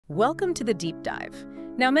Welcome to the Deep Dive.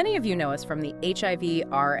 Now, many of you know us from the HIV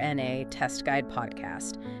RNA Test Guide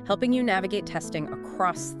podcast, helping you navigate testing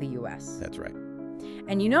across the U.S. That's right.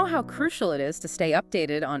 And you know how crucial it is to stay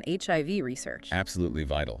updated on HIV research. Absolutely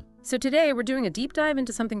vital. So today, we're doing a deep dive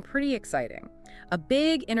into something pretty exciting. A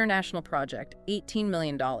big international project, $18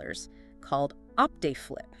 million, called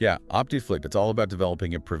Opti-FliP. Yeah, Opti-FliP. It's all about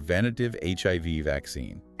developing a preventative HIV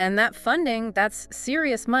vaccine. And that funding, that's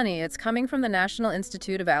serious money. It's coming from the National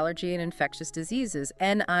Institute of Allergy and Infectious Diseases,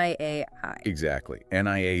 NIAI. Exactly.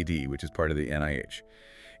 NIAID, which is part of the NIH.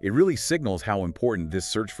 It really signals how important this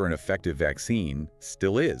search for an effective vaccine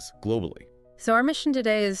still is globally. So our mission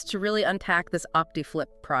today is to really unpack this Opti-FliP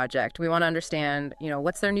project. We want to understand,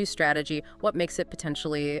 what's their new strategy, what makes it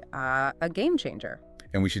potentially a game changer.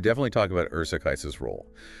 And we should definitely talk about IrsiCaixa's role.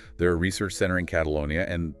 They're a research center in Catalonia,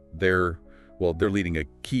 and they're leading a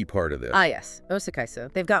key part of this. Ah, yes,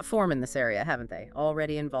 IrsiCaixa. They've got form in this area, haven't they?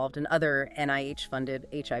 Already involved in other NIH-funded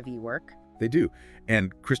HIV work. They do.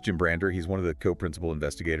 And Christian Brander, he's one of the co-principal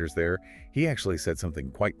investigators there. He actually said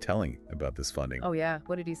something quite telling about this funding. Oh, yeah.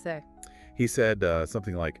 What did he say? He said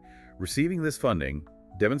something like, receiving this funding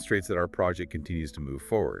demonstrates that our project continues to move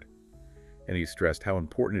forward. And he stressed how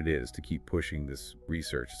important it is to keep pushing this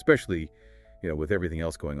research, especially, with everything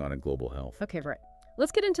else going on in global health. Okay, right.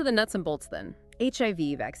 Let's get into the nuts and bolts then.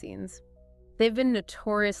 HIV vaccines. They've been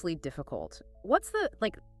notoriously difficult. What's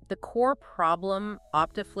the core problem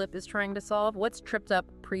Opti-FliP is trying to solve? What's tripped up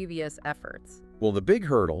previous efforts? Well, the big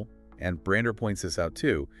hurdle, and Brander points this out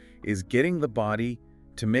too, is getting the body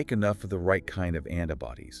to make enough of the right kind of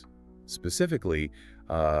antibodies, specifically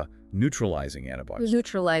neutralizing antibodies.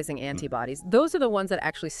 Neutralizing antibodies. Those are the ones that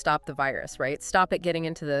actually stop the virus, right? Stop it getting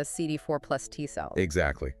into the CD4 plus T cells.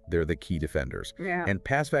 Exactly. They're the key defenders. Yeah. And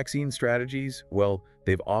past vaccine strategies, well,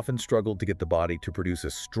 they've often struggled to get the body to produce a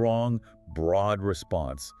strong, broad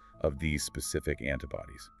response of these specific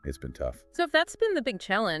antibodies. It's been tough. So if that's been the big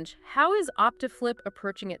challenge, how is Opti-FliP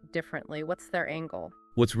approaching it differently? What's their angle?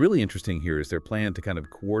 What's really interesting here is their plan to kind of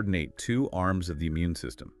coordinate two arms of the immune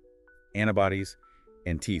system, antibodies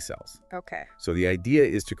and T cells. Okay. So the idea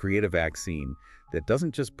is to create a vaccine that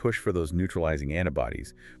doesn't just push for those neutralizing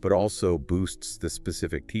antibodies, but also boosts the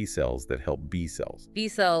specific T cells that help B cells. B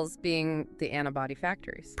cells being the antibody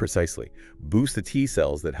factories. Precisely. Boost the T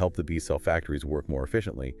cells that help the B cell factories work more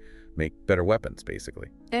efficiently, make better weapons, basically.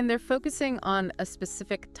 And they're focusing on a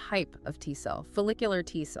specific type of T cell, follicular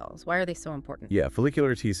T cells. Why are they so important? Yeah,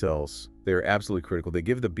 follicular T cells, they're absolutely critical. They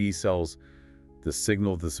give the B cells the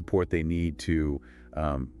signal, the support they need to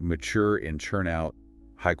mature and churn out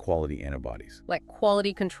high-quality antibodies. Like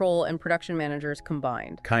quality control and production managers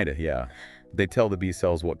combined. Kinda, yeah. They tell the B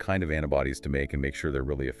cells what kind of antibodies to make and make sure they're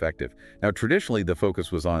really effective. Now, traditionally, the focus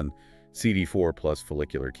was on CD4 plus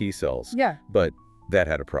follicular T cells. Yeah. But that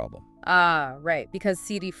had a problem. Ah, right. Because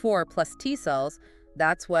CD4 plus T cells,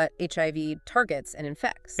 that's what HIV targets and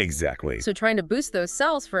infects. Exactly. So trying to boost those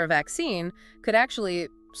cells for a vaccine could actually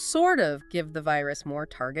sort of give the virus more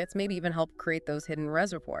targets, maybe even help create those hidden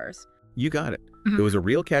reservoirs. You got it. It was a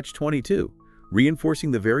real catch-22,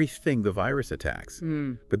 reinforcing the very thing the virus attacks.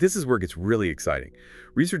 But this is where it gets really exciting.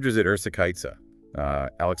 Researchers at IrsiCaixa,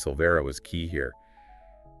 Alex Silvera was key here.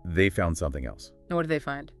 They found something else. And what did they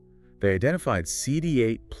find? They identified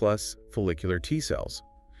CD8 plus follicular T cells.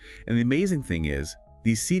 And the amazing thing is,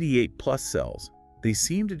 these CD8 plus cells, they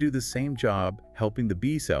seem to do the same job helping the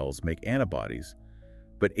B cells make antibodies,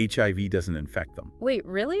 but HIV doesn't infect them. Wait,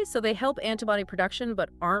 really? So they help antibody production but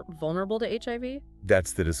aren't vulnerable to HIV?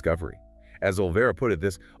 That's the discovery. As Olvera put it,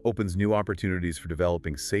 this opens new opportunities for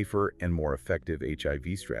developing safer and more effective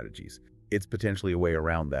HIV strategies. It's potentially a way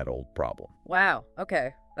around that old problem. Wow,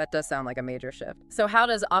 okay. That does sound like a major shift. So how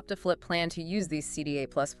does Opti-FliP plan to use these CD8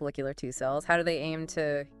 plus follicular T cells? How do they aim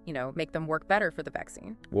to, make them work better for the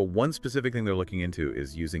vaccine? Well, one specific thing they're looking into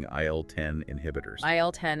is using IL-10 inhibitors.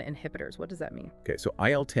 IL-10 inhibitors, what does that mean? Okay, so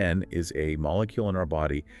IL-10 is a molecule in our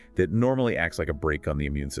body that normally acts like a brake on the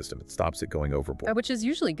immune system. It stops it going overboard. Which is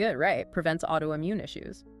usually good, right? Prevents autoimmune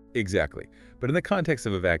issues. Exactly. But in the context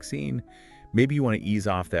of a vaccine, maybe you want to ease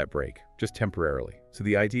off that brake, just temporarily. So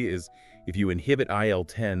the idea is, if you inhibit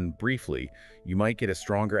IL-10 briefly, you might get a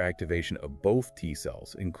stronger activation of both T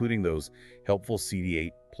cells, including those helpful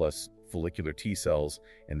CD8 plus follicular T cells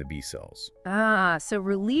and the B cells. Ah, so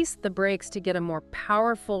release the brakes to get a more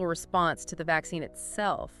powerful response to the vaccine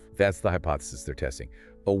itself. That's the hypothesis they're testing,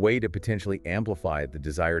 a way to potentially amplify the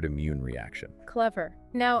desired immune reaction. Clever.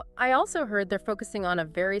 Now, I also heard they're focusing on a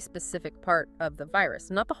very specific part of the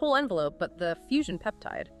virus, not the whole envelope, but the fusion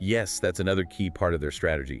peptide. Yes, that's another key part of their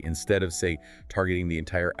strategy. Instead of, say, targeting the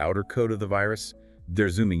entire outer coat of the virus, They're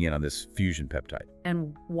zooming in on this fusion peptide.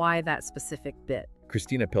 And why that specific bit?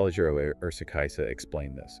 Christina Pelliggero at IrsiCaixa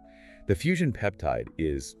explained this. The fusion peptide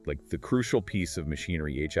is like the crucial piece of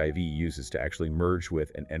machinery HIV uses to actually merge with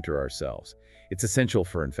and enter our cells. It's essential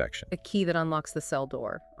for infection. A key that unlocks the cell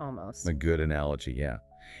door, almost. A good analogy, yeah.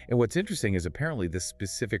 And what's interesting is apparently this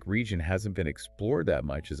specific region hasn't been explored that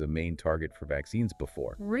much as a main target for vaccines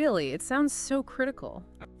before. Really? It sounds so critical.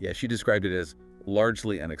 Yeah, she described it as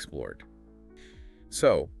largely unexplored.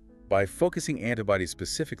 So, by focusing antibodies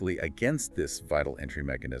specifically against this vital entry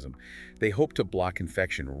mechanism, they hope to block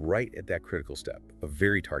infection right at that critical step, a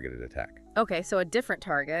very targeted attack. Okay, so a different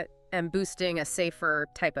target and boosting a safer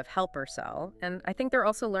type of helper cell. And I think they're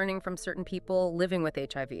also learning from certain people living with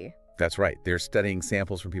HIV. That's right. They're studying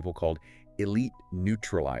samples from people called elite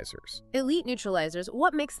neutralizers. Elite neutralizers,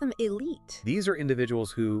 what makes them elite? These are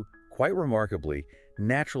individuals who, quite remarkably,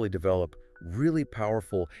 naturally develop really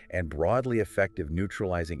powerful and broadly effective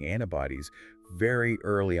neutralizing antibodies very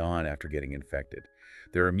early on after getting infected.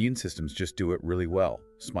 Their immune systems just do it really well,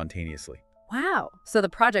 spontaneously. Wow. So the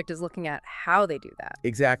project is looking at how they do that.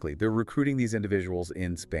 Exactly. They're recruiting these individuals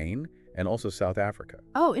in Spain and also South Africa.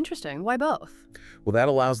 Oh, interesting. Why both? Well, that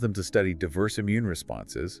allows them to study diverse immune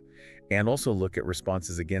responses and also look at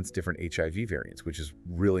responses against different HIV variants, which is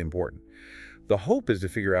really important. The hope is to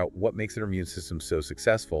figure out what makes their immune system so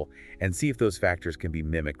successful and see if those factors can be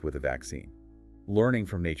mimicked with a vaccine, learning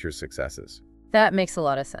from nature's successes. That makes a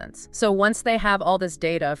lot of sense. So once they have all this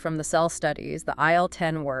data from the cell studies, the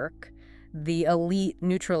IL-10 work, the elite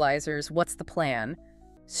neutralizers, what's the plan?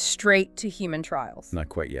 Straight to human trials. Not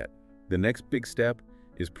quite yet. The next big step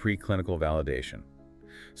is preclinical validation.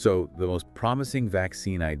 So the most promising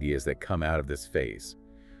vaccine ideas that come out of this phase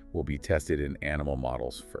will be tested in animal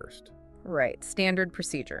models first. Right, standard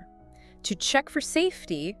procedure. To check for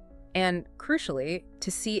safety and, crucially,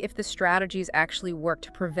 to see if the strategies actually work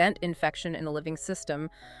to prevent infection in a living system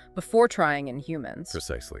before trying in humans.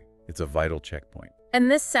 Precisely. It's a vital checkpoint. And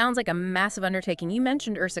this sounds like a massive undertaking. You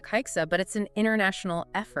mentioned IrsiCaixa, but it's an international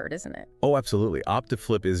effort, isn't it? Oh, absolutely.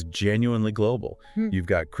 Opti-FliP is genuinely global. You've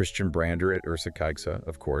got Christian Brander at IrsiCaixa,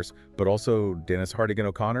 of course, but also Dennis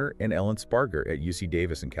Hartigan-O'Connor and Ellen Sparger at UC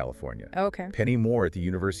Davis in California. Okay. Penny Moore at the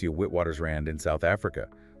University of Witwatersrand in South Africa,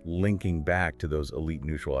 linking back to those elite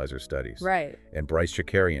neutralizer studies. Right. And Bryce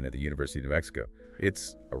Chakarian at the University of New Mexico.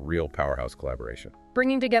 It's a real powerhouse collaboration.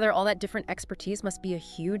 Bringing together all that different expertise must be a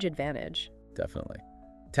huge advantage. Definitely.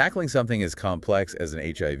 Tackling something as complex as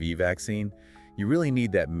an HIV vaccine, you really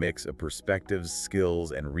need that mix of perspectives,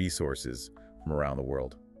 skills, and resources from around the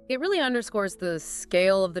world. It really underscores the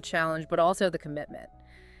scale of the challenge, but also the commitment.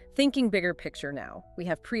 Thinking bigger picture now. We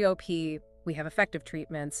have pre-OP, we have effective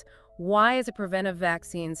treatments. Why is a preventive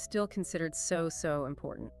vaccine still considered so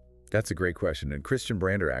important? That's a great question, and Christian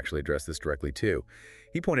Brander actually addressed this directly too.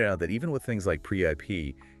 He pointed out that even with things like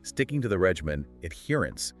pre-IP, sticking to the regimen,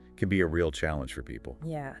 adherence, can be a real challenge for people.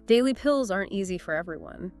 Yeah, daily pills aren't easy for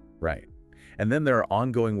everyone. Right. And then there are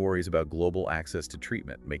ongoing worries about global access to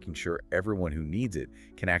treatment, making sure everyone who needs it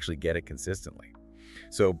can actually get it consistently.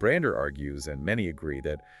 So Brander argues, and many agree,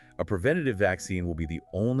 that a preventative vaccine will be the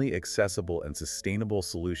only accessible and sustainable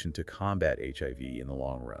solution to combat HIV in the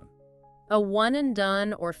long run. A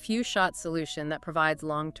one-and-done or few-shot solution that provides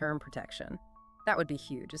long-term protection. That would be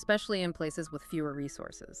huge, especially in places with fewer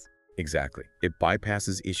resources. Exactly. It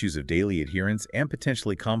bypasses issues of daily adherence and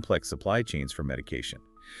potentially complex supply chains for medication.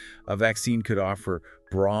 A vaccine could offer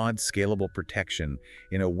broad, scalable protection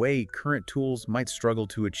in a way current tools might struggle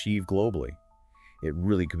to achieve globally. It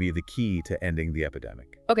really could be the key to ending the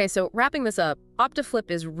epidemic. Okay, so wrapping this up,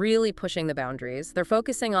 Opti-FliP is really pushing the boundaries. They're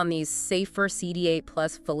focusing on these safer CD8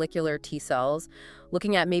 plus follicular T cells,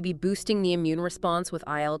 looking at maybe boosting the immune response with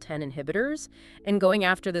IL-10 inhibitors, and going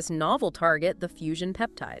after this novel target, the fusion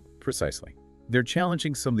peptide. Precisely. They're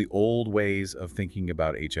challenging some of the old ways of thinking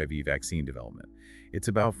about HIV vaccine development. It's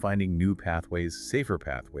about finding new pathways, safer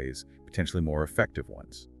pathways, potentially more effective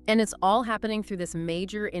ones. And it's all happening through this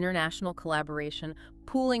major international collaboration,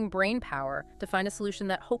 pooling brain power to find a solution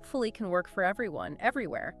that hopefully can work for everyone,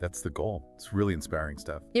 everywhere. That's the goal. It's really inspiring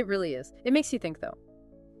stuff. It really is. It makes you think, though.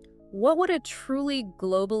 What would a truly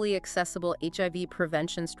globally accessible HIV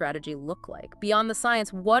prevention strategy look like? Beyond the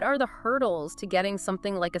science, what are the hurdles to getting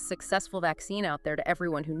something like a successful vaccine out there to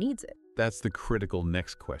everyone who needs it? That's the critical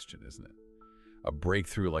next question, isn't it? A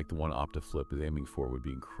breakthrough like the one Opti-FliP is aiming for would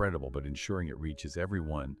be incredible, but ensuring it reaches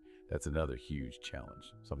everyone, that's another huge challenge,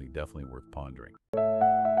 something definitely worth pondering.